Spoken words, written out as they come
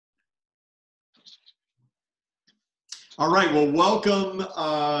All right. Well, welcome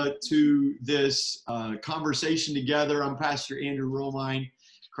to this conversation together. I'm Pastor Andrew Romine,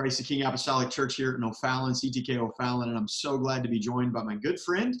 Christ the King Apostolic Church here in O'Fallon, CTK O'Fallon, and I'm so glad to be joined by my good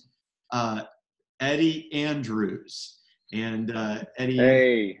friend, Eddie Andrews. And Eddie,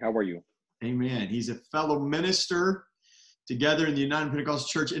 hey, how are you? Amen. He's a fellow minister together in the United Pentecostal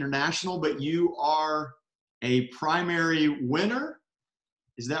Church International, but you are a primary winner.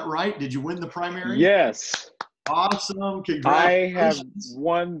 Is that right? Did you win the primary? Yes. Awesome. Congratulations. I have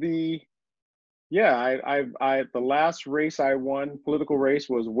won the the last race I won, political race,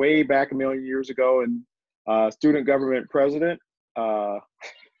 was way back a million years ago, and student government president. And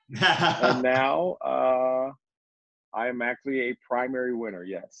now I am actually a primary winner,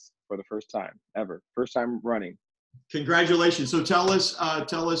 yes, for the first time ever. First time running. Congratulations. So tell us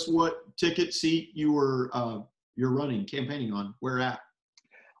what ticket seat you're running, campaigning on. Where at?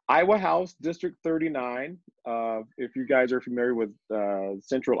 Iowa House, District 39. If you guys are familiar with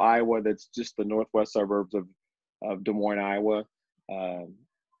central Iowa, that's just the northwest suburbs of Des Moines, Iowa.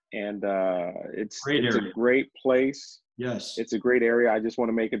 It's a great place. Yes. It's a great area. I just want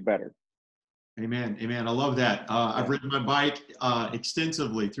to make it better. Amen. Amen. I love that. I've ridden my bike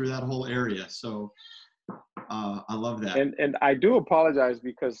extensively through that whole area. So I love that. And I do apologize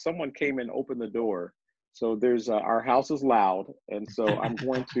because someone came and opened the door. So there's our house is loud, and so I'm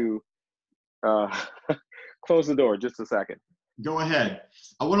going to close the door just a second. Go ahead.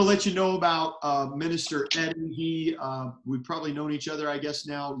 I want to let you know about Minister Eddie. We've probably known each other, I guess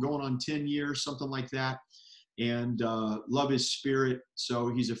now going on 10 years, something like that, and love his spirit. So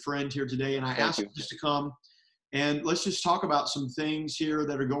he's a friend here today, and I asked him just to come and let's just talk about some things here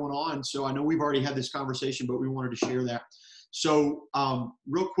that are going on. So I know we've already had this conversation, but we wanted to share that. So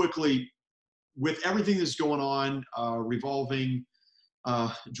real quickly, with everything that's going on revolving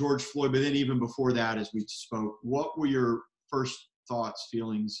George Floyd, but then even before that, as we spoke, what were your first thoughts,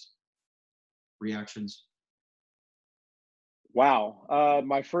 feelings, reactions? Wow.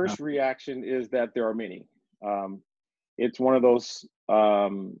 My first reaction is that there are many. It's one of those,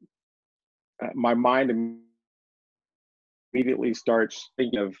 my mind immediately starts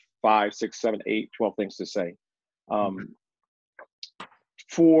thinking of 5, 6, 7, 8, 12 things to say.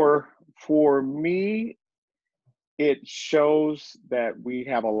 For me, it shows that we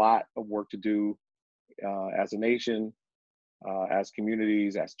have a lot of work to do as a nation, as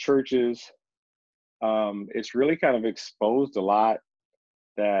communities, as churches. It's really kind of exposed a lot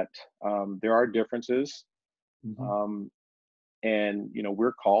that there are differences. And,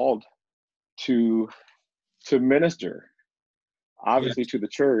 we're called to minister, obviously, to the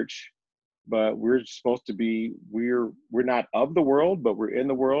church. But we're supposed to be, we're not of the world, but we're in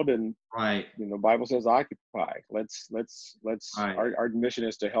the world, and right. The Bible says occupy. Let's right. Our mission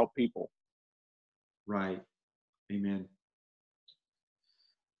is to help people. Right. Amen.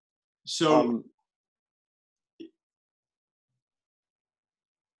 So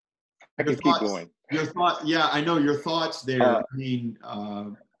I can keep going. Your thought, yeah, I know your thoughts there. I mean,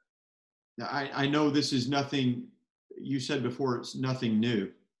 I know this is nothing. You said before it's nothing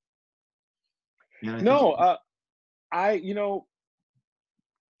new. No, as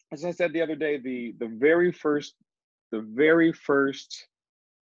I said the other day, the very first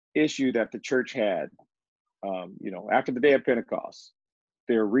issue that the church had, after the day of Pentecost,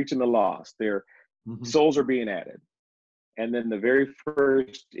 they're reaching the lost, their souls are being added. And then the very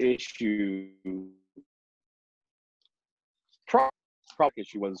first issue,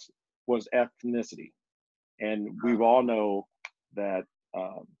 issue was ethnicity. And we all know that,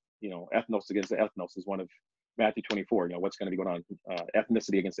 ethnos against the ethnos is one of Matthew 24, what's going to be going on,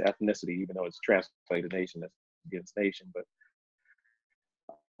 ethnicity against ethnicity, even though it's translated nation against nation. But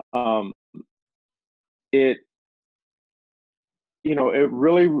it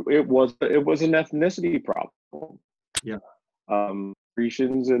was an ethnicity problem. Yeah.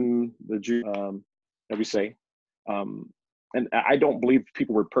 Grecians and the Jews, that we say. And I don't believe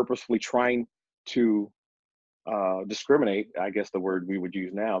people were purposefully trying to discriminate, I guess the word we would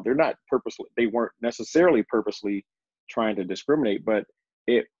use now. They weren't necessarily purposely trying to discriminate, but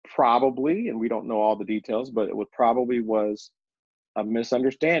it probably, and we don't know all the details, but it probably was a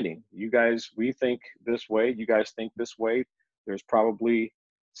misunderstanding. We think this way, you guys think this way. There's probably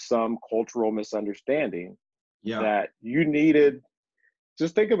some cultural misunderstanding that you needed.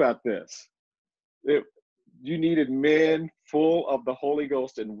 Just think about this. You needed men full of the Holy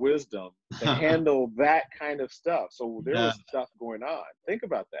Ghost and wisdom to handle that kind of stuff. So there was stuff going on. Think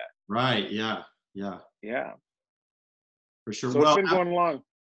about that. Right. Yeah. For sure. So it's been going along.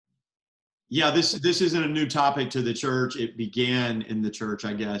 Yeah, this isn't a new topic to the church. It began in the church,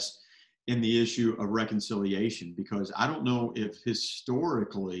 I guess. in the issue of reconciliation, because I don't know if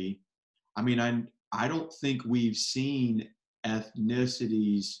historically, I mean, I don't think we've seen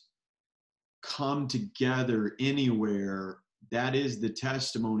ethnicities come together anywhere. That is the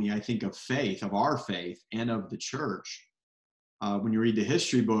testimony, I think, of faith, of our faith and of the church. When you read the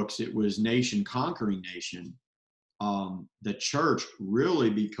history books, it was nation conquering nation. The church really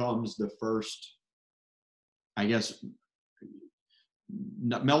becomes the first, I guess,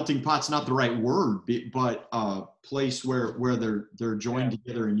 melting pot's not the right word, but place where they're joined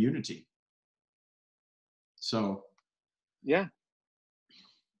together in unity. So, yeah,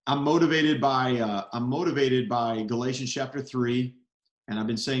 I'm motivated by Galatians chapter 3, and I've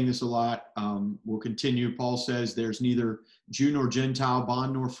been saying this a lot. We'll continue. Paul says there's neither Jew nor Gentile,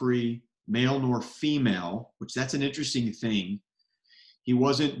 bond nor free, male nor female, which that's an interesting thing. He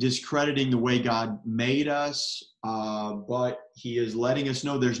wasn't discrediting the way God made us, but he is letting us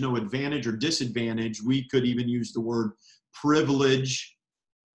know there's no advantage or disadvantage. We could even use the word privilege.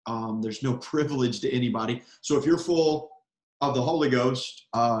 There's no privilege to anybody. So if you're full of the Holy Ghost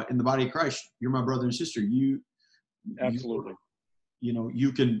in the body of Christ, you're my brother and sister. absolutely.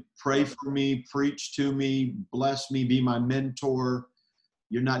 You can pray for me, preach to me, bless me, be my mentor.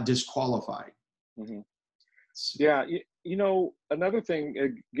 You're not disqualified. Mm-hmm. Yeah. Another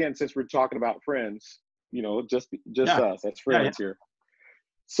thing, again, since we're talking about friends, just us as friends here.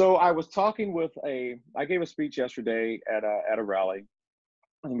 So I was talking with I gave a speech yesterday at a rally,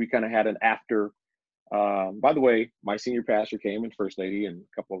 and we kind of had an after. By the way, my senior pastor came and First Lady and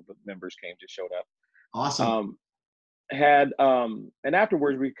a couple of the members just showed up. Awesome. And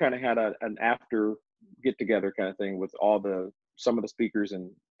afterwards we kind of had an after get together kind of thing with some of the speakers and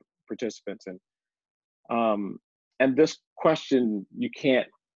participants, and this question, you can't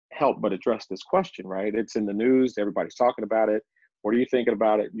help but address this question, right? It's in the news, everybody's talking about it. What are you thinking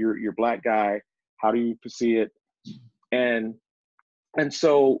about it? You're a Black guy. How do you see it? And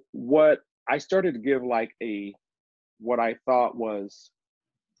so what I started to give what I thought was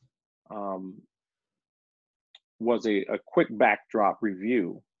a quick backdrop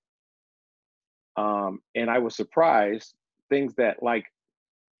review. And I was surprised, things that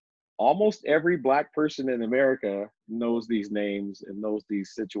almost every Black person in America knows these names and knows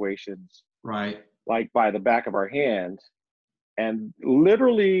these situations, right? By the back of our hand. And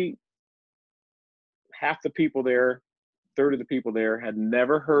literally half the people there, third of the people there had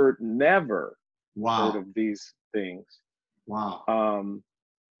never heard of these things. Wow.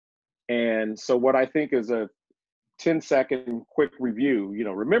 And so what I think is a 10-second quick review,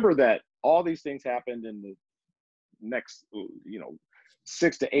 remember that all these things happened in the next,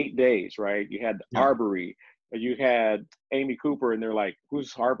 6 to 8 days, right? You had Arbery, you had Amy Cooper, and they're like,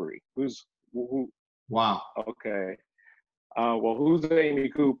 who's Arbery? Who? Wow. Okay. Well, who's Amy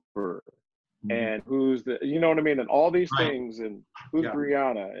Cooper? Mm-hmm. And who's you know what I mean? And all these things, and who's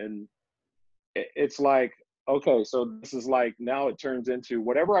Brianna? And it's like, okay, so this is now it turns into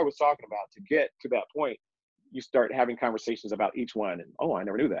whatever I was talking about. To get to that point, you start having conversations about each one, and I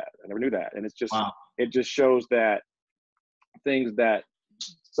never knew that. And it's just, it just shows that things that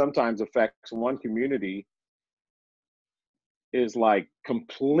sometimes affects one community is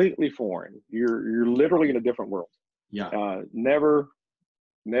completely foreign. You're literally in a different world. Yeah. Never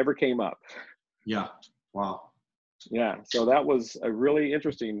came up. Yeah. Wow. Yeah. So that was a really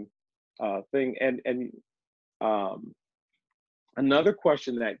interesting thing. And another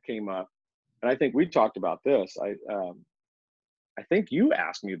question that came up, and I think we talked about this. I think you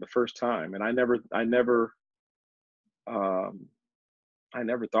asked me the first time, and I never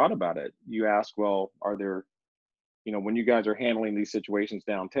thought about it. You asked, well, are there, when you guys are handling these situations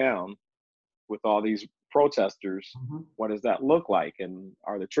downtown with all these protesters, what does that look like? And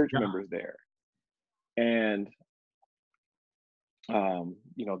are the church members there? And,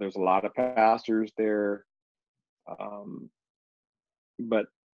 there's a lot of pastors there, but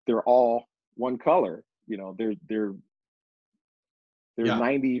they're all one color. They're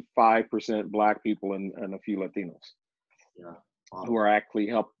 95% Black people and a few Latinos. Yeah. Wow. Who are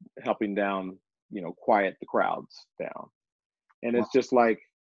actually helping down, quiet the crowds down. And it's just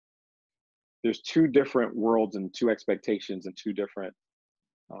there's two different worlds and two expectations and two different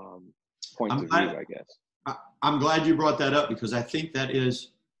points of view, I guess. I'm glad you brought that up, because I think that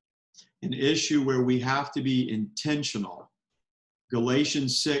is an issue where we have to be intentional.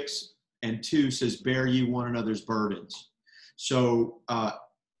 Galatians 6:2 says, bear ye one another's burdens. So,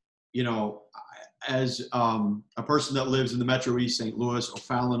 as a person that lives in the Metro East, St. Louis,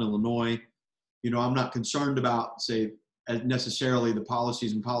 O'Fallon, Illinois, I'm not concerned about, say, necessarily the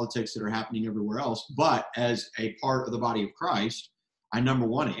policies and politics that are happening everywhere else, but as a part of the body of Christ, I number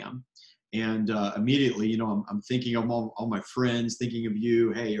one am. And immediately, you know, I'm thinking of all my friends, thinking of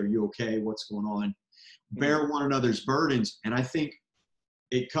you. Hey, are you okay? What's going on? Bear one another's burdens. And I think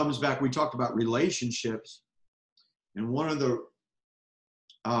it comes back. We talked about relationships, and one of the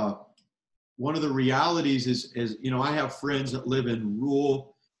realities is, you know, I have friends that live in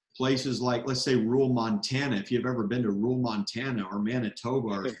rural places like, let's say, rural Montana. If you've ever been to rural Montana or Manitoba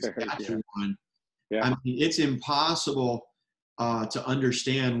or Saskatchewan, Yeah. I mean, it's impossible to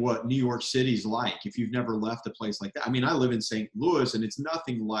understand what New York City's like if you've never left a place like that. I mean, I live in St. Louis, and it's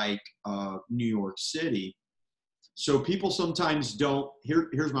nothing like New York City. So people sometimes don't.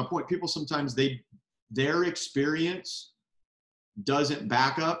 Here's my point. People sometimes their experience doesn't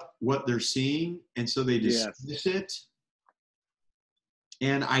back up what they're seeing, and so they dismiss it.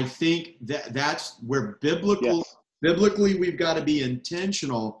 And I think that's where biblically we've got to be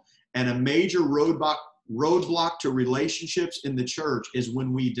intentional. And a major roadblock to relationships in the church is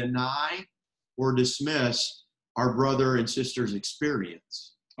when we deny or dismiss our brother and sister's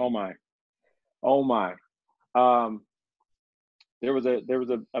experience. Oh my. There was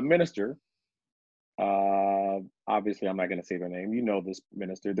a minister. Obviously, I'm not going to say their name. You know this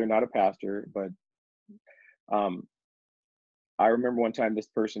minister. They're not a pastor, but I remember one time this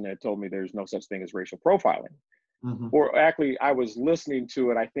person had told me there's no such thing as racial profiling. Mm-hmm. Or actually, I was listening to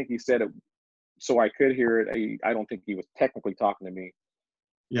it. I think he said it so I could hear it. I don't think he was technically talking to me.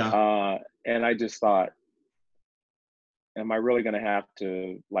 Yeah. And I just thought, am I really going to have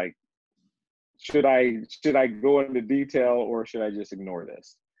to, like, should I go into detail, or should I just ignore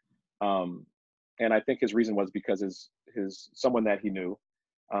this? And I think his reason was because his someone that he knew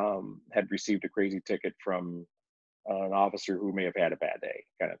had received a crazy ticket from an officer who may have had a bad day,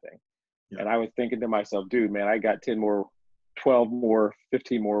 kind of thing. Yeah. And I was thinking to myself, dude, man, I got 10 more, 12 more,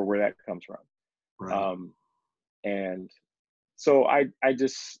 15 more, where that comes from. Right. And so I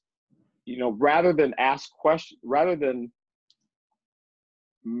just, you know, rather than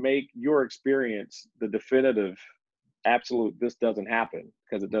make your experience the definitive, absolute, this doesn't happen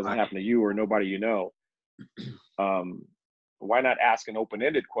because it doesn't happen to you or nobody you know. Why not ask an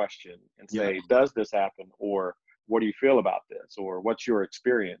open-ended question and say, does this happen? Or what do you feel about this? Or what's your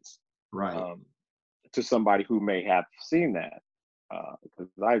experience? Right. To somebody who may have seen that. Because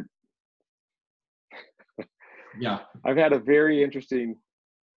I've had a very interesting,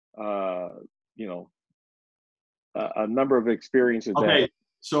 you know, a number of experiences. Okay.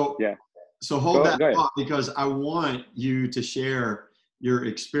 So hold that thought, because I want you to share your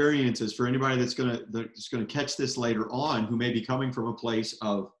experiences for anybody that's gonna catch this later on, who may be coming from a place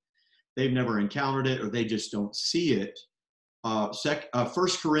of they've never encountered it or they just don't see it. 1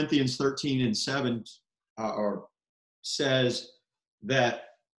 Corinthians 13:7 says that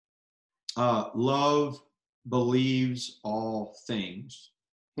love believes all things.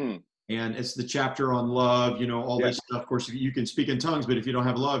 And it's the chapter on love, you know, all this stuff. Of course, you can speak in tongues, but if you don't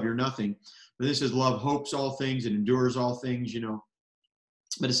have love, you're nothing. But this is love hopes all things and endures all things, you know.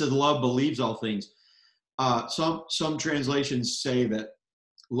 But it says love believes all things. Some translations say that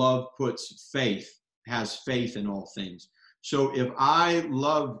love has faith in all things. So if I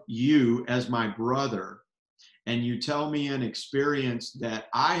love you as my brother, and you tell me an experience that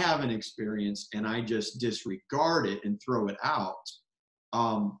I haven't experienced and I just disregard it and throw it out,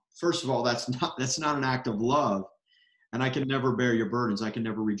 first of all, that's not an act of love. And I can never bear your burdens. I can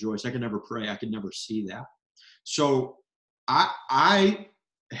never rejoice. I can never pray. I can never see that. So I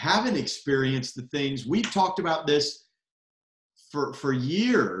haven't experienced the things. We've talked about this for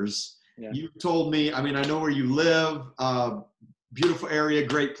years. Yeah. You've told me, I mean, I know where you live, beautiful area,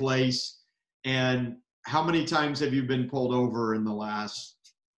 great place. And how many times have you been pulled over in the last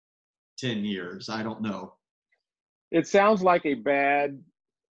 10 years? I don't know. It sounds like a bad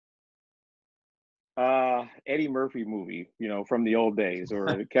Eddie Murphy movie, you know, from the old days, or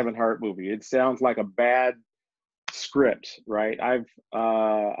a Kevin Hart movie. It sounds like a bad script, right? I've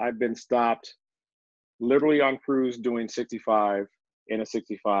been stopped literally on cruise doing 65 in a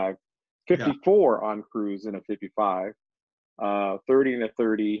 65, 54 on cruise in a 55, 30 in a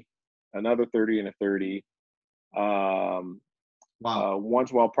 30, another 30 in a 30.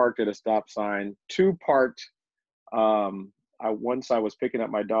 Once while parked at a stop sign, two parked. Once I was picking up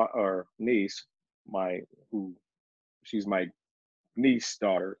my niece, she's my niece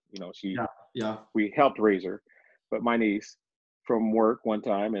daughter, you know, we helped raise her, but my niece, from work one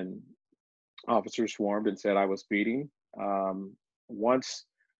time, and officers swarmed and said I was speeding. Once,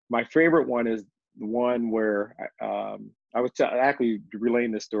 my favorite one is the one where I was actually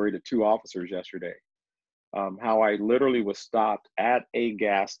relaying this story to two officers yesterday. How I literally was stopped at a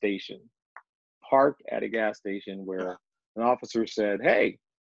gas station, parked at a gas station where an officer said, "Hey,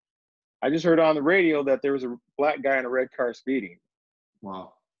 I just heard on the radio that there was a black guy in a red car speeding."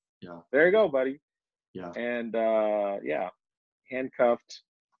 Wow. Yeah. There you go, buddy. Yeah. And yeah, handcuffed,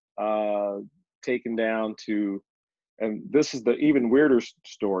 uh, taken down to, and this is the even weirder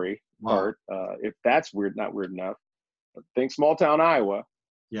story Wow. part. If that's weird, not weird enough. Think small town Iowa.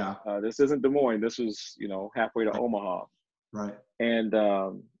 Yeah. This isn't Des Moines. This was, halfway to Right. Omaha. Right. And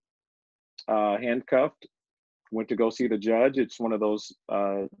handcuffed, went to go see the judge. It's one of those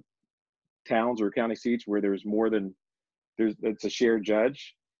towns or county seats where it's a shared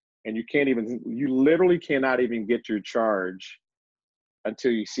judge, and you literally cannot even get your charge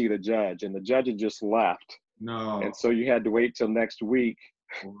until you see the judge, and the judge had just left. No. And so you had to wait till next week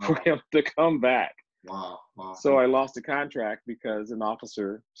for Wow. him to come back. Wow. Wow. So I lost the contract because an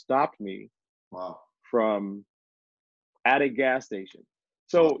officer stopped me Wow. from at a gas station.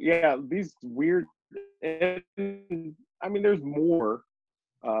 So yeah, these weird, and, I mean, there's more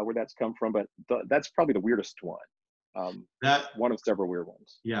where that's come from, but that's probably the weirdest one. That, one of several weird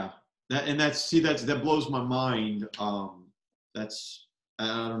ones. yeah. That blows my mind. That's,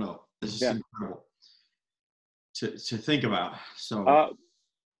 I don't know. This is incredible to think about. So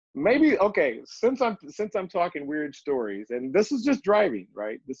maybe, okay, since I'm talking weird stories, and this is just driving,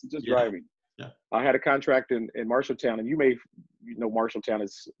 right? This is just driving. Yeah. I had a contract in Marshalltown, and you know Marshalltown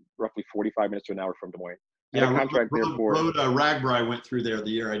is roughly 45 minutes to an hour from Des Moines. Yeah, contract there for Ragbri went through there the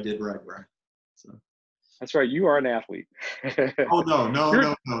year I did Ragbri. So that's right. You are an athlete. Oh no.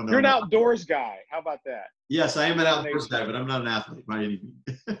 You're an outdoors guy. How about that? Yes, I am an outdoors guy, but I'm not an athlete by any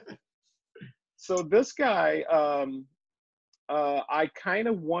means. So this guy, I kind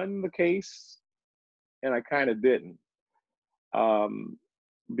of won the case, and I kind of didn't,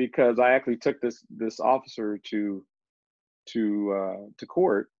 because I actually took this officer to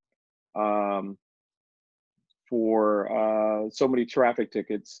court for so many traffic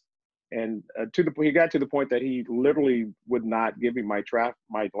tickets, and he got to the point that he literally would not give me my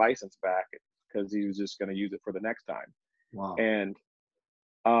license back because he was just going to use it for the next time. Wow. And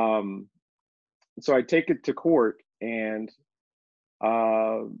so I take it to court, and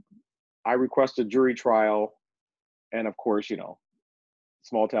I request a jury trial, and of course,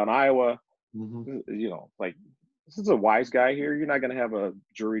 small town Iowa, like, this is a wise guy here. You're not going to have a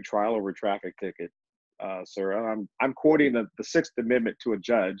jury trial over a traffic ticket, sir. I'm quoting the Sixth Amendment to a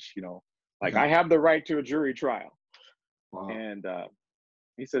judge. Like, I have the right to a jury trial. Wow. And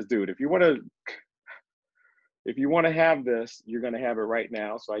he says, "Dude, if you want to have this, you're going to have it right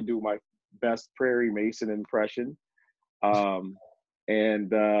now." So I do my best Prairie Mason impression,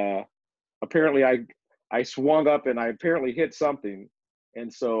 and apparently I swung up and I apparently hit something,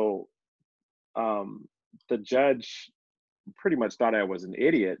 and so the judge pretty much thought I was an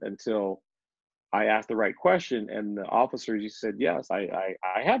idiot until I asked the right question, and the officer just said, "Yes, I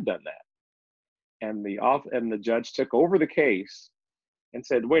have done that." And the judge took over the case and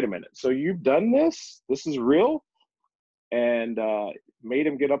said, "Wait a minute, so you've done this? This is real?" And made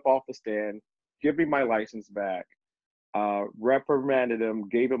him get up off the stand, give me my license back, reprimanded him,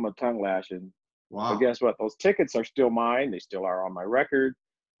 gave him a tongue lashing. Wow. But guess what? Those tickets are still mine. They still are on my record.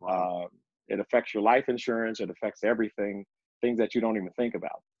 Wow. It affects your life insurance. It affects everything, things that you don't even think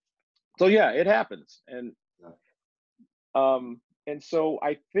about. So yeah, it happens. And so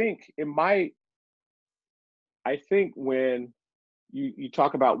I think when you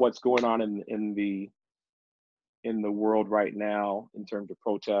talk about what's going on in the world right now in terms of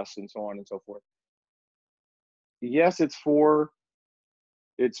protests and so on and so forth, yes, it's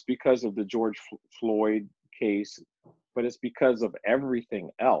because of the George Floyd case, but it's because of everything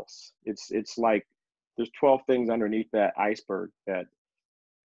else. It's like there's 12 things underneath that iceberg that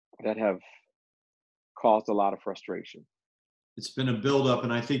have caused a lot of frustration. It's been a buildup,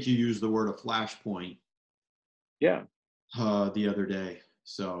 and I think you used the word a flashpoint. Yeah. The other day.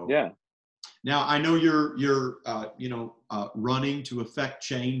 So yeah. Now I know you're running to affect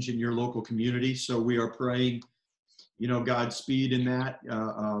change in your local community. So we are praying, Godspeed in that,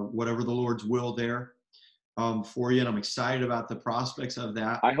 whatever the Lord's will there for you. And I'm excited about the prospects of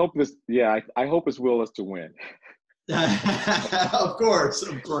that. I hope his will is to win. Of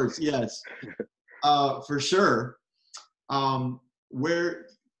course, yes, for sure. Where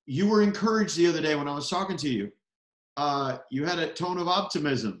you were encouraged the other day when I was talking to you, you had a tone of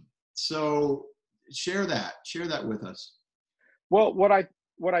optimism. So share that with us. Well, what I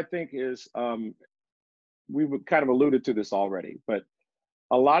think is, we kind of alluded to this already, but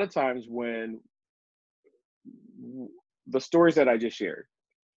a lot of times when the stories that I just shared,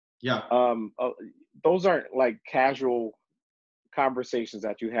 those aren't like casual conversations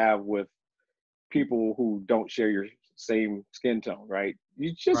that you have with people who don't share your same skin tone, right? You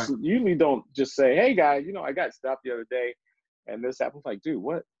Right. just usually don't just say, hey guys, I got stopped the other day and this happened. Like, dude,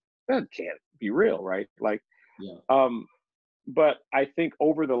 what? That can't be real, right? Like, Yeah. but I think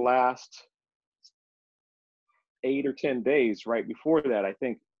over the last 8 or 10 days, right before that, I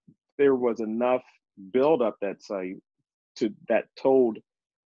think there was enough buildup that told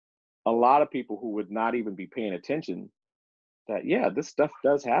a lot of people who would not even be paying attention that, yeah, this stuff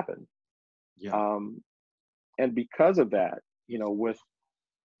does happen. Yeah. And because of that, with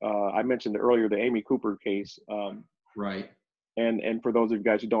I mentioned earlier the Amy Cooper case, Right. and for those of you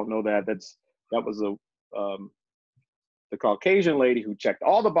guys who don't know that, that was the Caucasian lady who checked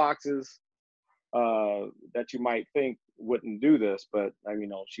all the boxes that you might think wouldn't do this, but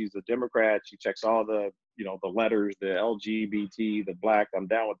she's a Democrat. She checks all the the letters, the LGBT, the black. I'm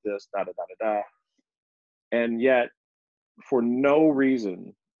down with this, da da da da da. And yet, for no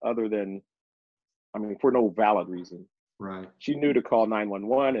reason other than, for no valid reason, Right. she knew to call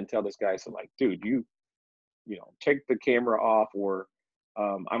 911 and tell this guy, so like, dude, you take the camera off, or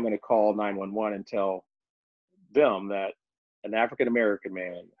I'm going to call 911 and tell them that an African American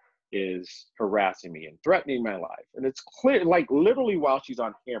man is harassing me and threatening my life. And it's clear, like literally while she's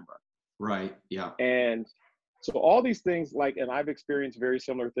on camera. Right. Yeah. And so all these things, like, and I've experienced very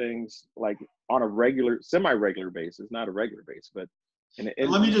similar things, like on a regular, semi-regular basis, not a regular basis, but And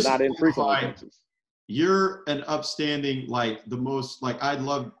let me just not infrequently clarify, basis. you're an upstanding, like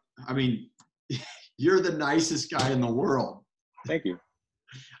you're the nicest guy in the world. Thank you.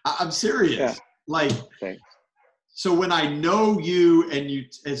 I'm serious. Yeah. Like, thanks. So when I know you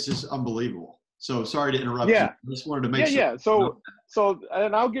it's just unbelievable. So sorry to interrupt you. I just wanted to make sure. Yeah. So,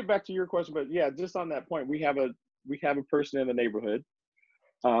 and I'll get back to your question, but yeah, just on that point, we have a person in the neighborhood,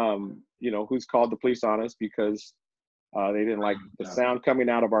 who's called the police on us because they didn't like the sound coming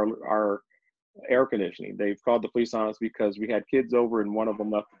out of our air conditioning. They've called the police on us because we had kids over and one of them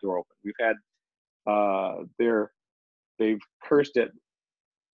left the door open. We've had they've cursed at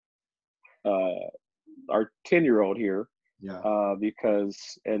our 10-year-old here. Yeah. Because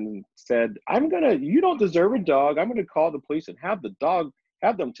and said, you don't deserve a dog. I'm gonna call the police and have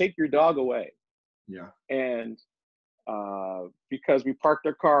them take your dog away. Yeah. And because we parked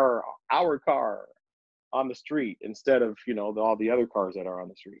our car on the street instead of all the other cars that are on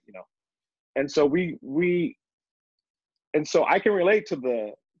the street, and so and so I can relate to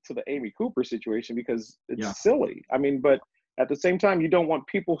the Amy Cooper situation because it's silly. But at the same time, you don't want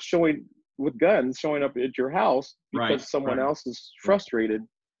people with guns showing up at your house because someone else is frustrated,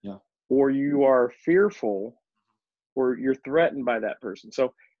 or you are fearful, or you're threatened by that person.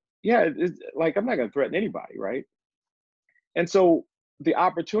 So it's like, I'm not going to threaten anybody, right? And so the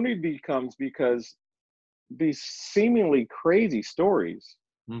opportunity comes because these seemingly crazy stories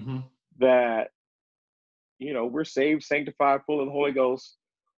that we're saved, sanctified, full of the Holy Ghost,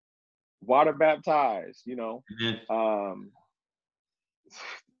 water baptized,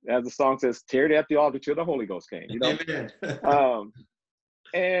 as the song says, teared at the altar till the Holy Ghost came, Amen.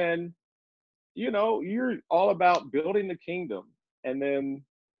 And you're all about building the kingdom, and then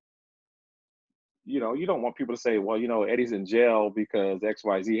you don't want people to say, well, Eddie's in jail because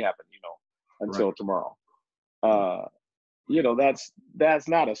XYZ happened, until tomorrow. That's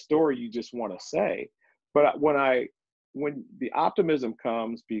not a story you just want to say. But when the optimism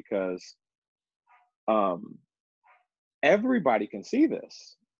comes, because everybody can see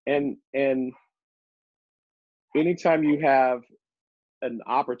this, and anytime you have an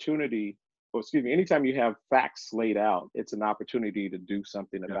opportunity, anytime you have facts laid out, it's an opportunity to do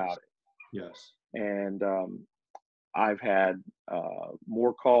something about it. Yes. And I've had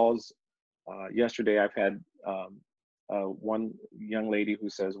more calls. Yesterday, I've had one young lady who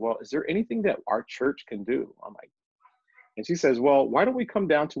says, well, is there anything that our church can do? I'm like, and she says, well, why don't we come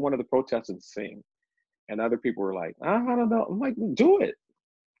down to one of the protests and sing? And other people were like, I don't know. I'm like, do it.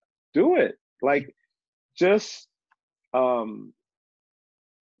 Like, just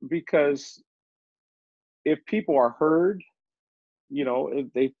because if people are heard,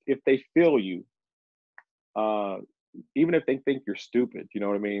 if they feel you, even if they think you're stupid, you know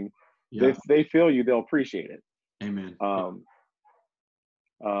what I mean? Yeah. If they feel you, they'll appreciate it. Amen.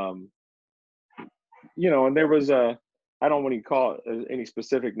 And there was I don't want to call any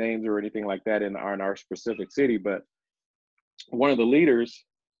specific names or anything like that in our specific city, but one of the leaders,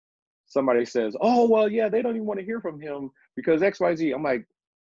 somebody says, oh, well, yeah, they don't even want to hear from him because XYZ. I'm like,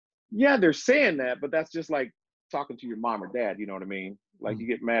 yeah, they're saying that, but that's just like talking to your mom or dad, you know what I mean? Like, you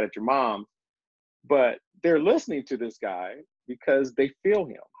get mad at your mom, but they're listening to this guy because they feel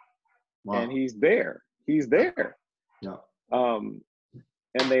him. Wow. And he's there. Yeah. And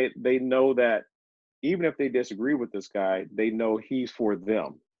they know that even if they disagree with this guy, they know he's for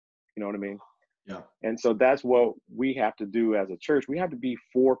them. You know what I mean? Yeah. And so that's what we have to do as a church. We have to be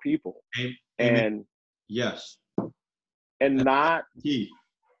for people, Amen. and Yes. not, Key.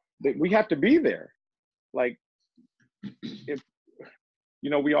 we have to be there. Like, if,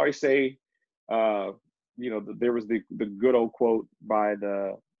 we always say, there was the good old quote by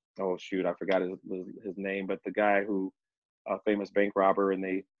oh shoot, I forgot his name, but the guy who, famous bank robber, and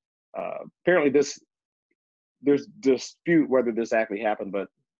they, apparently there's dispute whether this actually happened, but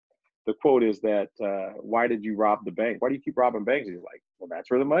the quote is that, why did you rob the bank? Why do you keep robbing banks? He's like, well, that's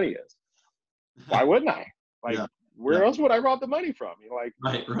where the money is. Why wouldn't I? Like, Yeah. where else would I rob the money from? Like,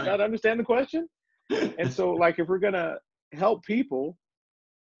 Right. you not understand the question? And so, like, if we're gonna help people,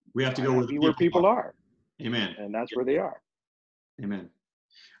 We have to go where people are. Amen. And that's where they are. Amen.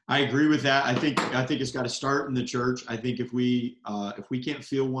 I agree with that. I think it's got to start in the church. I think if we can't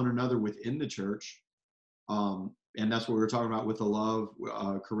feel one another within the church, and that's what we were talking about with the love,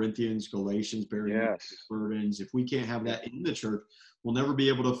 Corinthians, Galatians, bearing burdens. If we can't have that in the church, we'll never be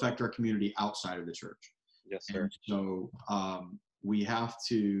able to affect our community outside of the church. Yes, sir. And so we have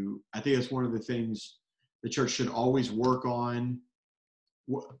to. I think that's one of the things the church should always work on.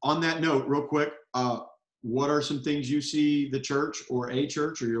 On that note, real quick, what are some things you see the church or a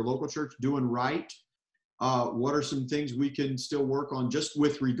church or your local church doing right? What are some things we can still work on just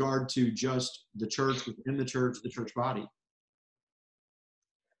with regard to just the church within the church body?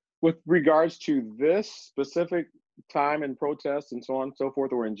 With regards to this specific time and protests and so on and so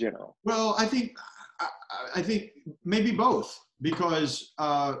forth, or in general? Well, I think maybe both, because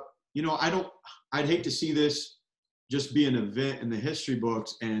I'd hate to see this just be an event in the history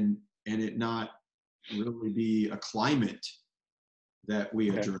books and it not really be a climate that we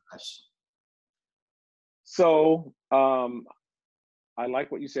address. So I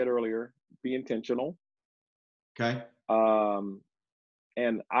like what you said earlier. Be intentional. Okay.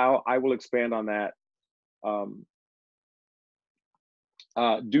 And I will expand on that.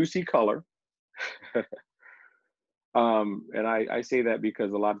 Do see color. And I say that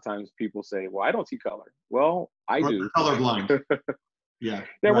because a lot of times people say, well, I don't see color. Well, I do. Colorblind. Yeah.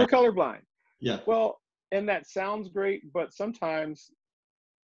 Yeah, right. We're colorblind. Yeah. Well, and that sounds great, but sometimes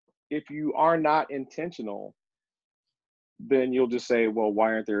if you are not intentional, then you'll just say, well,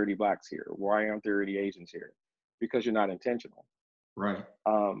 why aren't there any blacks here? Why aren't there any Asians here? Because you're not intentional. Right.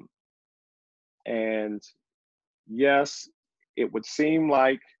 And yes, it would seem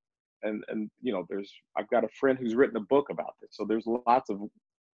like, and I've got a friend who's written a book about this. So there's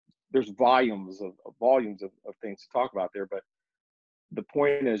volumes of things to talk about there. But the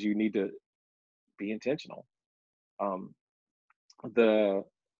point is, you need to be intentional.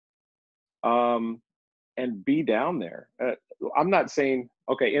 And be down there. I'm not saying,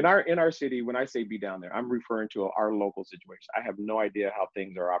 okay, in our city, when I say be down there, I'm referring to our local situation. I have no idea how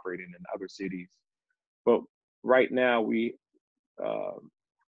things are operating in other cities, but right now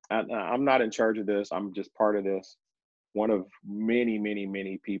I'm not in charge of this. I'm just part of this. One of many, many,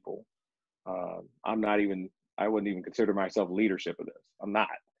 many people. I wouldn't even consider myself leadership of this. I'm not,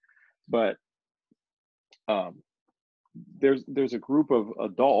 but there's a group of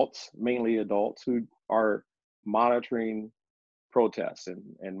adults, mainly adults, who are monitoring protests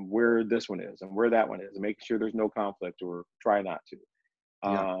and where this one is and where that one is, and making sure there's no conflict, or try not to.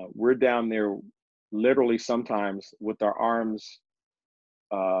 We're down there literally sometimes with our arms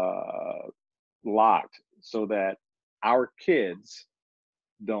locked so that our kids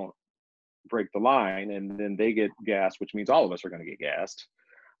don't break the line, and then they get gassed, which means all of us are going to get gassed.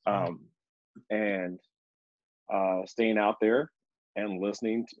 And staying out there and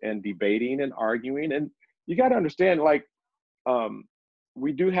listening and debating and arguing. And you got to understand, like,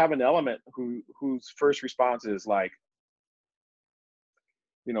 we do have an element whose first response is like,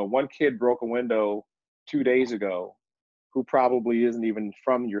 one kid broke a window 2 days ago who probably isn't even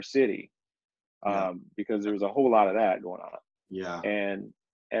from your city, because there's a whole lot of that going on. Yeah.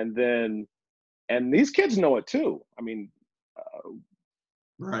 And these kids know it too. I mean,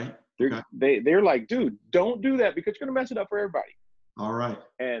 right. They're like, dude, don't do that because you're gonna mess it up for everybody. All right.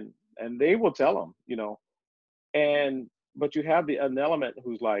 And they will tell them, but you have an element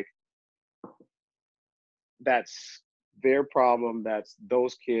who's like, that's their problem, that's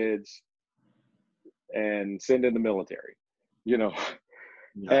those kids, and send in the military, Yeah.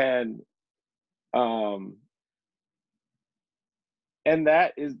 And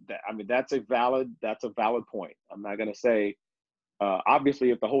that's a valid point. I'm not gonna say,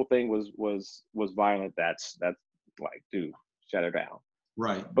 obviously, if the whole thing was violent, that's like, dude, shut it down.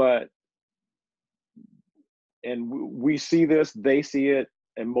 Right. But, and we see this, they see it,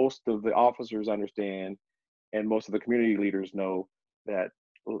 and most of the officers understand, and most of the community leaders know that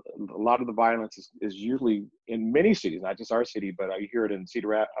a lot of the violence is usually in many cities, not just our city, but I hear it in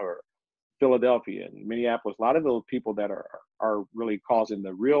or Philadelphia and Minneapolis. A lot of those people that are really causing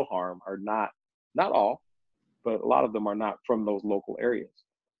the real harm are not all, but a lot of them are not from those local areas.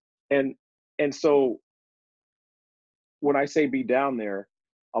 And so when I say be down there,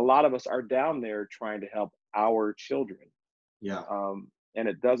 a lot of us are down there trying to help our children. Yeah. And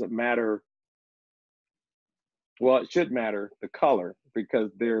it doesn't matter. Well, it should matter the color,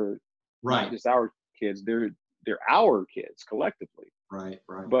 because they're Right. not just our kids, they're our kids collectively. Right.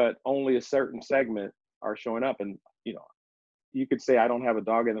 But only a certain segment are showing up. And, you could say I don't have a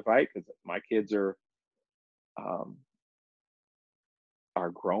dog in the fight because my kids are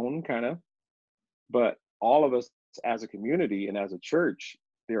grown, kind of. But all of us as a community and as a church,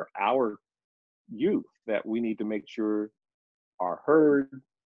 they're our youth that we need to make sure are heard,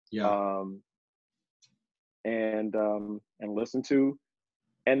 Yeah. and listen to,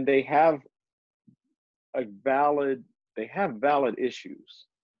 and they have valid issues.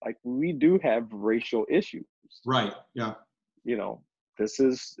 Like, we do have racial issues. Right. Yeah. It's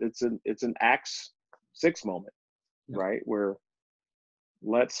an Acts 6 moment, Yeah. right? Where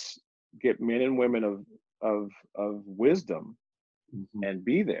let's get men and women of wisdom Mm-hmm. and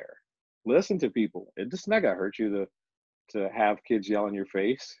be there. Listen to people. It's not gonna hurt you to have kids yell in your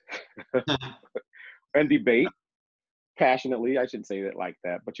face and debate passionately. I shouldn't say that like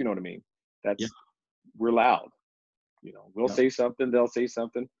that, but you know what I mean. Yeah. We're loud. We'll say something, they'll say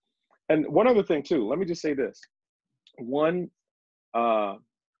something. And one other thing too, let me just say this. One, I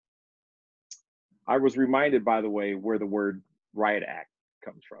was reminded, by the way, where the word riot act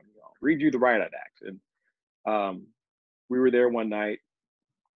comes from. I'll read you the riot act. And we were there one night,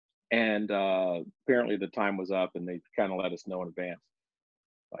 and apparently the time was up, and they kind of let us know in advance.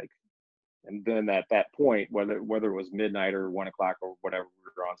 And then at that point, whether it was midnight or 1 o'clock or whatever, we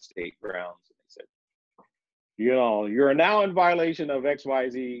were on state grounds, and they said, you're now in violation of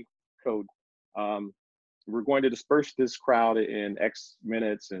XYZ code. We're going to disperse this crowd in X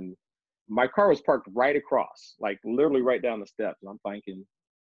minutes. And my car was parked right across, like literally right down the steps. And I'm thinking,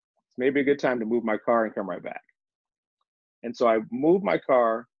 it's maybe a good time to move my car and come right back. And so I moved my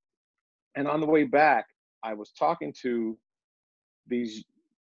car, and on the way back, I was talking to these,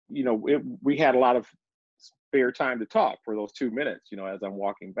 we had a lot of spare time to talk for those 2 minutes, as I'm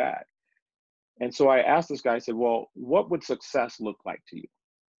walking back. And so I asked this guy, I said, well, what would success look like to you?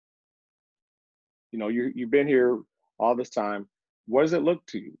 You've been here all this time. What does it look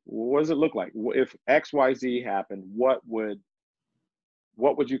to you? What does it look like? If XYZ happened, what would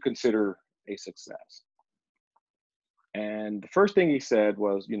you consider a success? And the first thing he said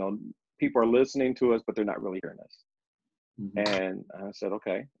was, people are listening to us, but they're not really hearing us. Mm-hmm. And I said,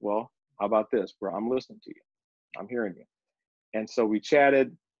 okay, well, how about this? Bro, I'm listening to you. I'm hearing you. And so we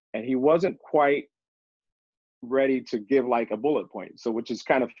chatted, and he wasn't quite ready to give like a bullet point. So, which is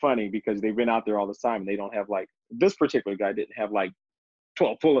kind of funny, because they've been out there all this time, and they don't have, like, this particular guy didn't have like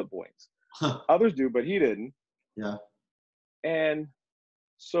 12 bullet points. Others do, but he didn't. Yeah. And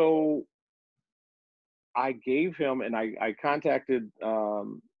so I gave him, and I contacted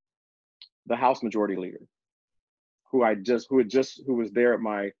the House Majority Leader, who was there at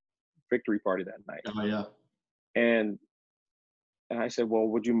my victory party that night. Oh yeah. And I said, well,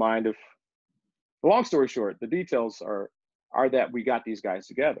 would you mind if, long story short, the details are that we got these guys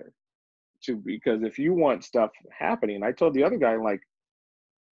together because if you want stuff happening, I told the other guy, like,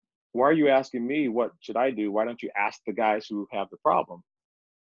 why are you asking me what should I do? Why don't you ask the guys who have the problem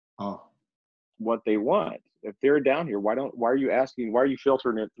what they want? If they're down here, why are you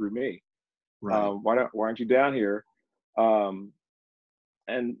filtering it through me? Right. Why aren't you down here? But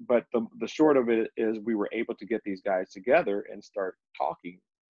the short of it is, we were able to get these guys together and start talking.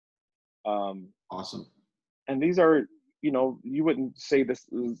 Awesome. And these are, you wouldn't say this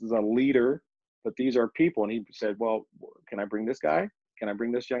is a leader, but these are people. And he said, well, can I bring this guy? Can I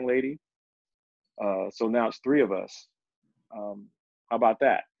bring this young lady? So now it's 3 of us. How about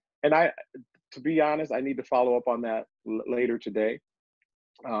that? And to be honest, I need to follow up on that later today,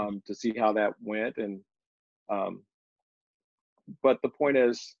 to see how that went. And, but the point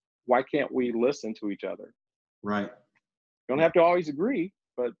is, why can't we listen to each other? Right. You don't have to always agree,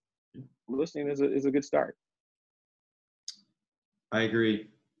 but listening is a good start. I agree.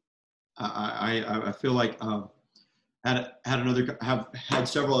 I feel like have had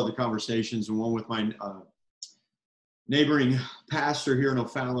several other conversations, and one with my neighboring pastor here in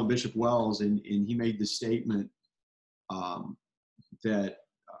O'Fallon, Bishop Wells, and he made the statement that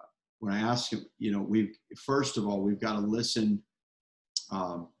when I asked him, we've got to listen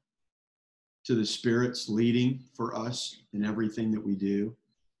um, to the Spirit's leading for us in everything that we do.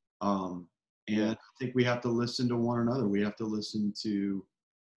 And I think we have to listen to one another. We have to listen to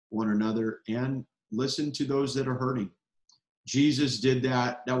one another and listen to those that are hurting. Jesus did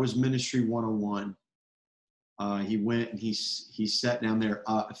that. That was ministry 101. He went and he sat down there.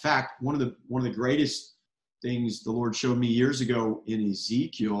 In fact, one of the greatest things the Lord showed me years ago in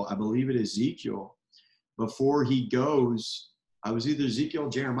Ezekiel, I believe it is Ezekiel, before he goes, I was either Ezekiel or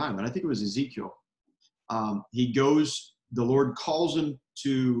Jeremiah, but I think it was Ezekiel. He goes, the Lord calls him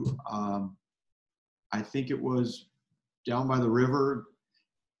to, I think it was down by the river,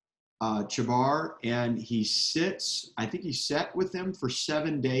 Chabar, and he sits, I think he sat with them for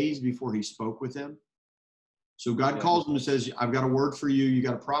 7 days before he spoke with them. So God calls him and says, I've got a word for you. You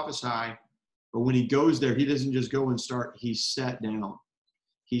got to prophesy. But when he goes there, he doesn't just go and start. He sat down.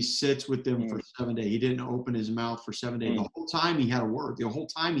 He sits with them for 7 days. He didn't open his mouth for 7 days. The whole time he had a word. The whole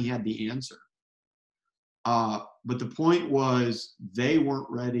time he had the answer. But the point was they weren't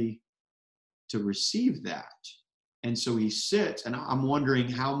ready to receive that. And so he sits, and I'm wondering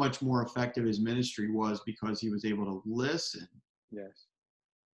how much more effective his ministry was because he was able to listen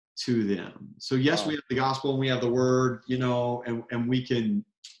to them. So yes, we have the gospel and we have the word, and we can,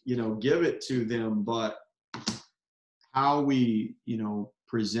 give it to them, but how we,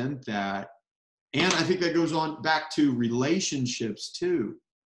 present that. And I think that goes on back to relationships too.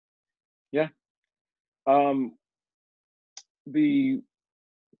 Yeah. We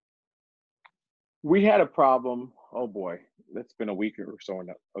had a problem. Oh boy, that's been a week or so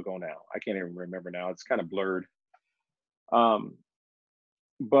ago now. I can't even remember now. It's kind of blurred.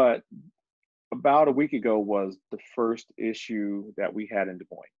 But about a week ago was the first issue that we had in Des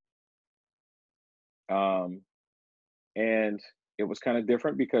Moines. And it was kind of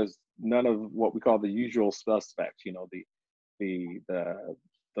different because none of what we call the usual suspects, the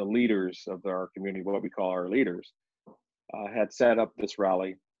leaders of our community, what we call our leaders, had set up this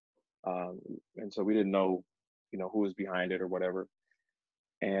rally. And so we didn't know, who was behind it or whatever.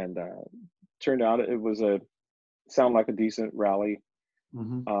 And turned out it was sound like a decent rally.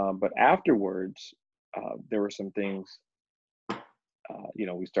 But afterwards, there were some things,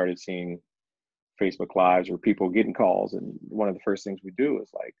 we started seeing Facebook Lives or people getting calls. And one of the first things we do is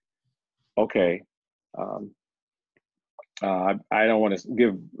like, okay, I don't want to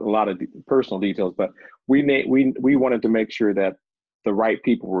give a lot of personal details, but we wanted to make sure that the right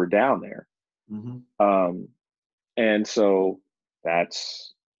people were down there. And so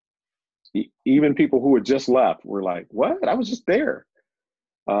that's even people who had just left were like, what? I was just there.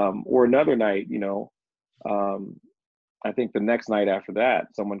 Or another night, I think the next night after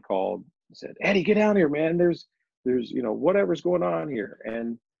that, someone called and said, Eddie, get down here, man. There's, whatever's going on here.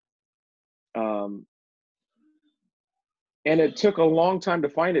 And it took a long time to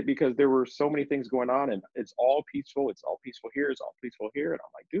find it because there were so many things going on and it's all peaceful. It's all peaceful here. It's all peaceful here. And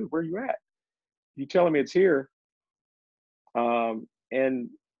I'm like, dude, where are you at? You telling me it's here? And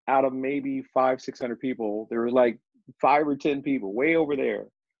out of maybe 500-600 people, there were like 5 or 10 people way over there.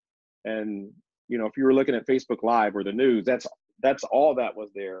 And, if you were looking at Facebook Live or the news, that's all that was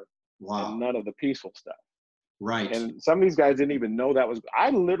there. Wow. And none of the peaceful stuff. Right. And some of these guys didn't even know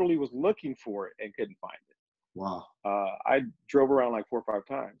I literally was looking for it and couldn't find it. Wow. I drove around like 4 or 5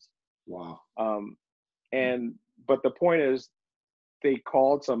 times. Wow. But the point is, they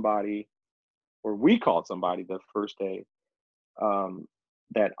called somebody, or we called somebody the first day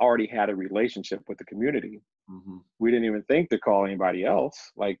that already had a relationship with the community. We didn't even think to call anybody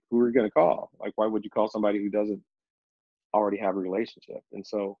else. Like, who are we going to call? Like, why would you call somebody who doesn't already have a relationship? And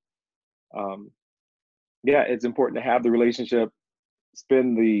so, it's important to have the relationship,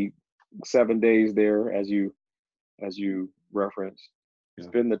 spend the 7 days there as you referenced,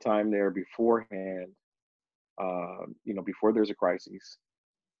 spend the time there beforehand, before there's a crisis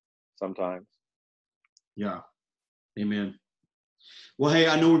sometimes. Yeah. Amen. Well, hey,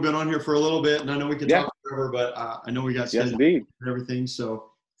 I know we've been on here for a little bit and I know we can talk forever, but I know we got scheduled and everything. So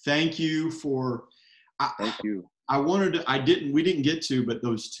thank you for, thank you. We didn't get to, but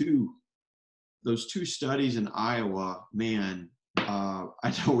those two studies in Iowa, man,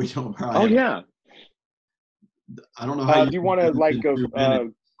 I know we don't probably. Oh yeah. I don't know how do you want to like a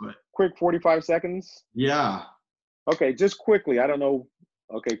quick 45 seconds? Yeah. Okay, just quickly. I don't know.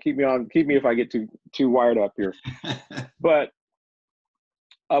 Okay, keep me if I get too wired up here. But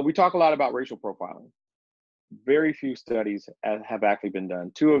we talk a lot about racial profiling. Very few studies have actually been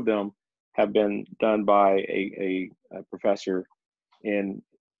done. 2 of them have been done by a professor in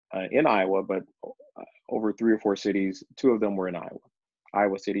Iowa, but over 3 or 4 cities. 2 of them were in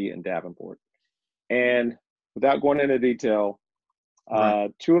Iowa City and Davenport. And without going into detail, Right.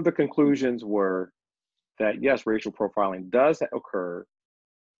 Two of the conclusions were that yes, racial profiling does occur.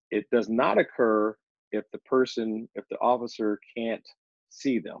 It does not occur if the officer can't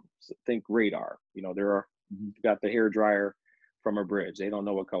see them. So think radar. Mhm. You got the hair dryer from a bridge. They don't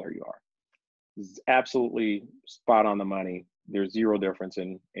know what color you are. This is absolutely spot on the money. There's zero difference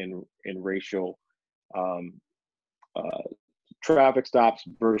in racial um, uh, traffic stops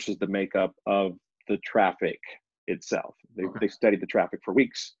versus the makeup of the traffic itself. Okay. They studied the traffic for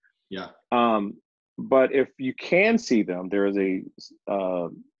weeks. Yeah. Um, but if you can see them, there is a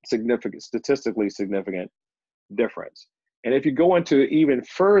statistically significant difference. And if you go into even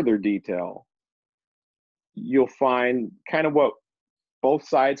further detail, you'll find kind of what both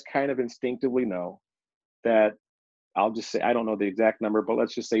sides kind of instinctively know, that I'll just say, I don't know the exact number, but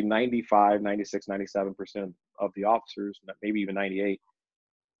let's just say 95, 96, 97% of the officers, maybe even 98,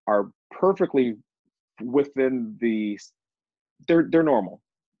 are perfectly within they're normal.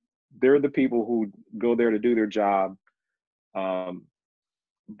 They're the people who go there to do their job.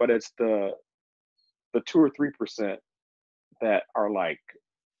 But it's the 2 or 3% that are like,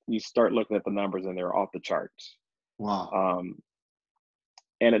 you start looking at the numbers and they're off the charts. Wow.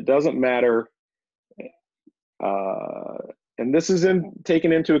 And it doesn't matter. And this is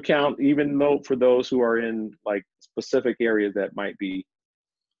taken into account, even though for those who are in like specific areas that might be,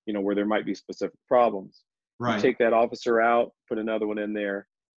 where there might be specific problems. You Right. take that officer out, put another one in there,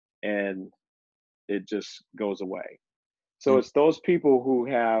 and it just goes away. So And it's those people who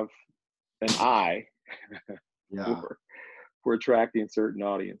have an eye yeah. for attracting certain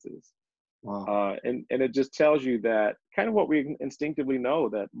audiences. Wow. And it just tells you that kind of what we instinctively know,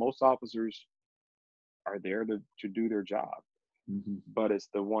 that most officers are there to do their job. Hmm. But it's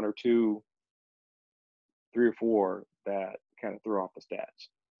the one or two, three or four that kind of throw off the stats.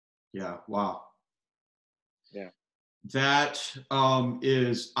 Yeah. Wow. Yeah. That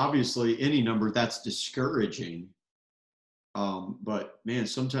is obviously any number that's discouraging. But man,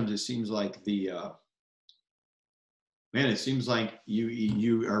 sometimes it seems like it seems like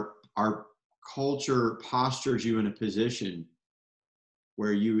our culture postures you in a position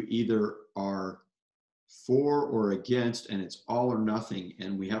where you either are for or against, and it's all or nothing,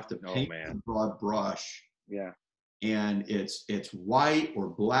 and we have to Oh paint a man. broad brush, Yeah. and it's white or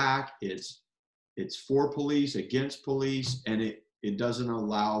black, it's for police, against police, and it doesn't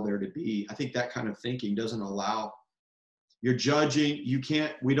allow there to be, I think that kind of thinking doesn't allow, you're judging,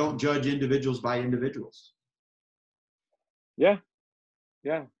 we don't judge individuals by individuals. Yeah.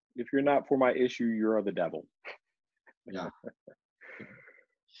 Yeah. If you're not for my issue, you're the devil. Yeah.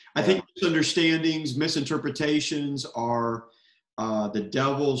 I Yeah. think misunderstandings, misinterpretations are the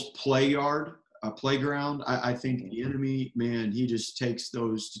devil's playground. I think the enemy, man, he just takes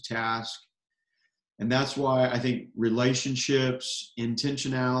those to task. And that's why I think relationships,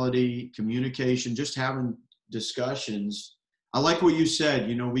 intentionality, communication, just having discussions. I like what you said,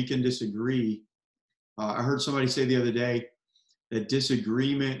 we can disagree. I heard somebody say the other day that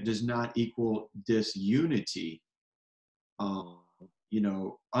disagreement does not equal disunity.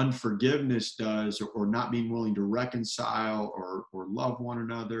 Unforgiveness does, or not being willing to reconcile or love one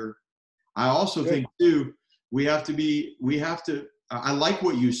another. I also Good. think too, I like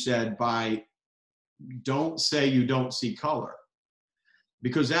what you said by don't say you don't see color,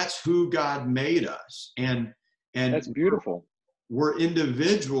 because that's who God made us. And That's beautiful. we're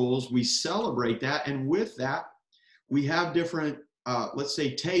individuals, we celebrate that. And with that, we have different, let's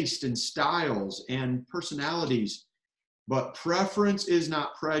say, taste and styles and personalities. But preference is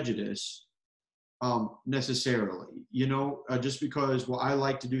not prejudice necessarily, just because, well, I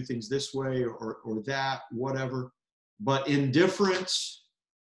like to do things this way or that, whatever. But indifference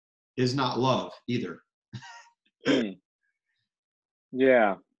is not love either. Hmm.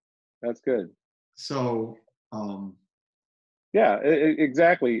 Yeah, that's good. So, Yeah,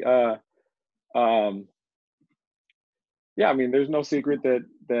 exactly. Um, yeah, I mean, there's no secret that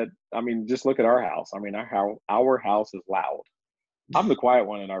I mean, just look at our house. I mean, our house is loud. I'm the quiet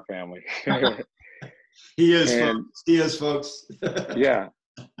one in our family. he is, folks. And He is, folks. yeah,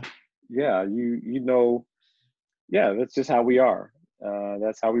 yeah, yeah, that's just how we are.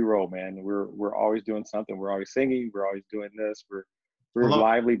 That's how we roll, man. We're always doing something. We're always singing. We're always doing this. I We're a love it.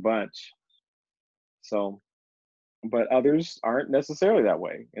 lively bunch. So, but others aren't necessarily that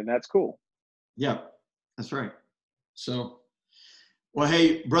way, and that's cool. Yeah, that's right. So, well,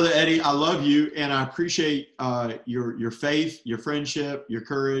 hey, Brother Eddie, I love you, and I appreciate your faith, your friendship, your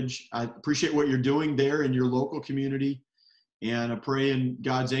courage. I appreciate what you're doing there in your local community, and I'm praying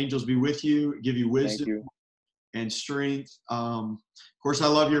God's angels be with you, give you Thank wisdom you. and strength. Of course, I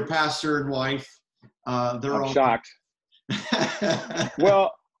love your pastor and wife. They're I'm all shocked.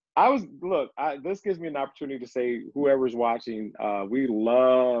 Well, this gives me an opportunity to say, whoever's watching, we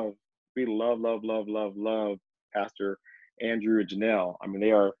love Pastor Andrew and Janelle. I mean,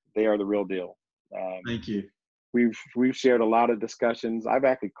 they are the real deal. Thank you. We've shared a lot of discussions. I've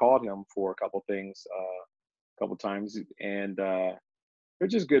actually called him for a couple things, a couple times, and they're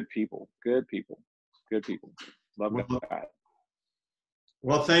just good people. Love God.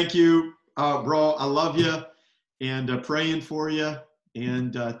 Well, thank you, bro. I love you, and praying for you.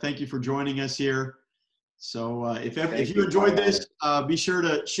 And thank you for joining us here. So if you enjoyed this, be sure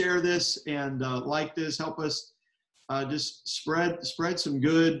to share this and like this. Help us just spread some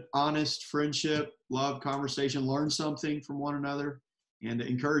good, honest friendship, love, conversation. Learn something from one another, and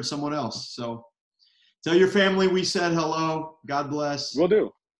encourage someone else. So tell your family we said hello. God bless. Will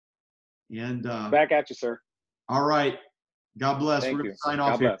do. And back at you, sir. All right. God bless. Thank We're you. going to sign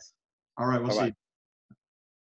off God here. bless. All right. We'll see you.